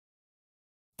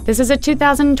This is a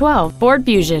 2012 Ford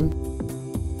Fusion.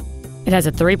 It has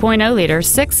a 3.0-liter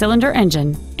 6-cylinder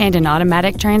engine and an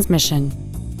automatic transmission.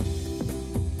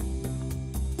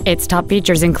 Its top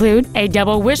features include a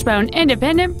double wishbone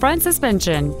independent front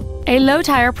suspension, a low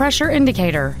tire pressure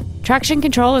indicator, traction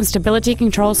control and stability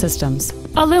control systems,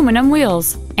 aluminum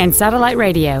wheels, and satellite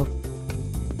radio.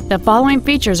 The following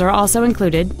features are also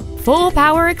included: full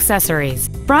power accessories,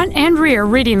 front and rear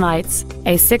reading lights,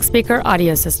 a 6-speaker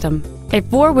audio system, a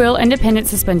 4-wheel independent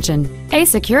suspension, a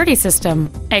security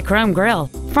system, a chrome grille,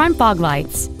 front fog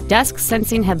lights, dusk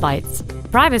sensing headlights,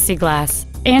 privacy glass,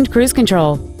 and cruise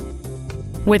control.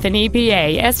 With an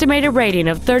EPA estimated rating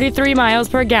of 33 miles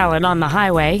per gallon on the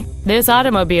highway, this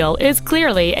automobile is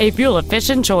clearly a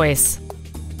fuel-efficient choice.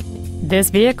 This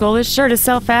vehicle is sure to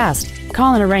sell fast.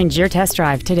 Call and arrange your test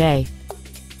drive today.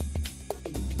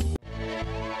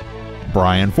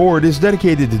 Brien Ford is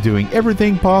dedicated to doing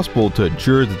everything possible to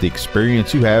ensure that the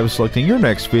experience you have selecting your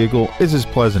next vehicle is as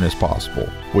pleasant as possible.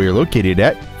 We are located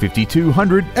at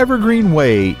 5200 Evergreen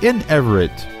Way in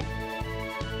Everett.